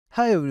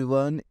Hi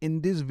everyone,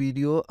 in this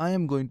video I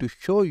am going to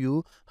show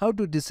you how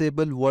to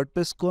disable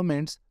WordPress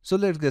comments. So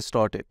let's get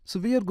started. So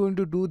we are going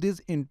to do this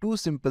in two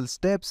simple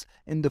steps.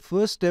 In the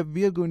first step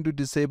we are going to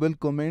disable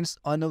comments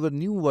on our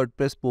new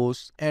WordPress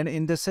posts, and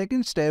in the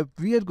second step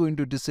we are going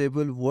to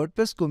disable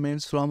WordPress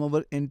comments from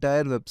our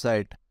entire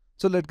website.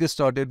 So let's get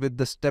started with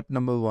the step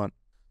number 1.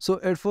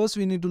 So at first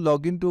we need to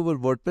log into our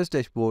WordPress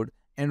dashboard,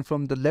 and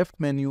from the left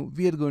menu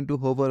we are going to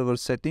hover over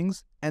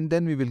settings and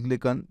then we will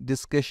click on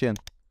discussion.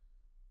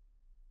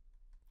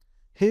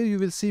 Here you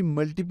will see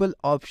multiple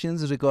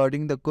options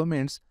regarding the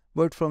comments,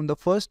 but from the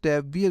first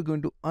tab we are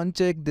going to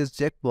uncheck this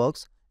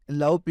checkbox,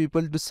 allow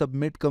people to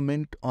submit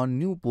comment on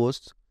new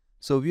posts.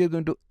 So we are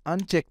going to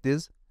uncheck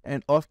this,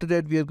 and after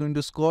that we are going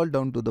to scroll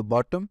down to the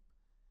bottom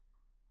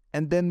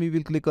and then we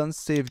will click on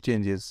save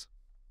changes.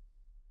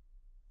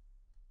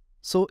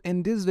 So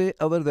in this way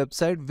our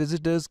website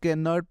visitors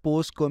cannot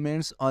post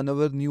comments on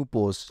our new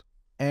posts.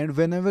 And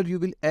whenever you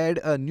will add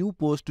a new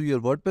post to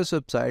your WordPress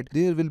website,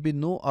 there will be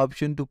no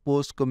option to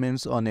post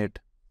comments on it.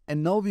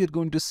 And now we are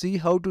going to see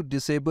how to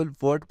disable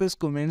WordPress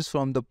comments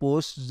from the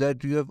posts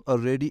that you have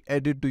already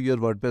added to your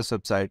WordPress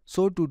website.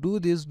 So to do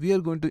this, we are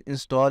going to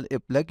install a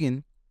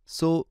plugin.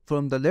 So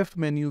from the left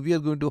menu, we are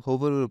going to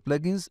hover over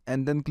plugins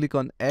and then click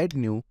on add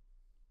new.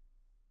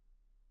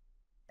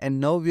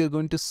 And now we are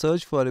going to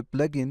search for a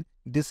plugin,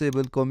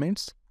 disable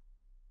comments.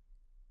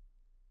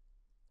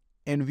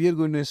 And we are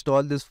going to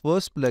install this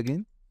first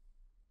plugin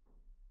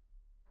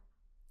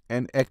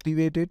and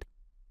activate it.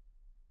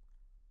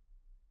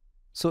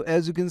 So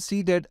as you can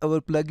see that our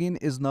plugin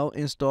is now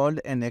installed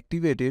and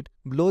activated.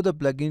 Below the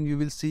plugin you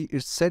will see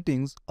its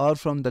settings, or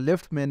from the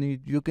left menu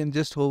you can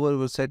just hover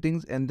over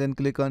settings and then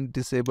click on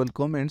disable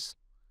comments.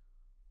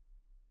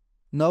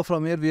 Now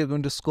from here we are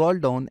going to scroll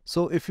down.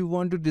 So if you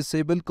want to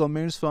disable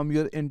comments from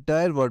your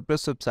entire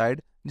WordPress website,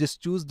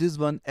 just choose this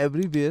one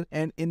everywhere,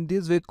 and in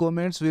this way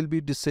comments will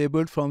be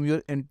disabled from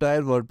your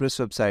entire WordPress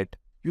website.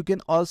 You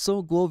can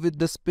also go with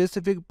the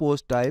specific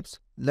post types,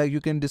 like you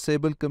can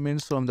disable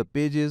comments from the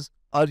pages,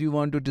 or you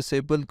want to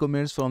disable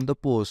comments from the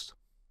posts.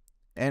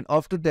 And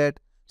after that,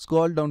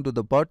 scroll down to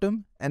the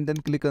bottom and then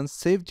click on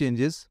save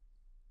changes.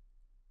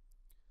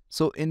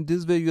 So in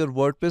this way your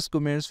WordPress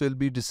comments will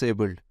be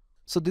disabled.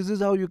 So this is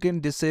how you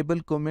can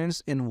disable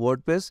comments in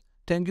WordPress.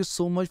 Thank you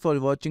so much for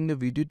watching the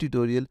video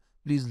tutorial.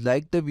 Please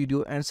like the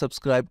video and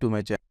subscribe to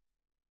my channel.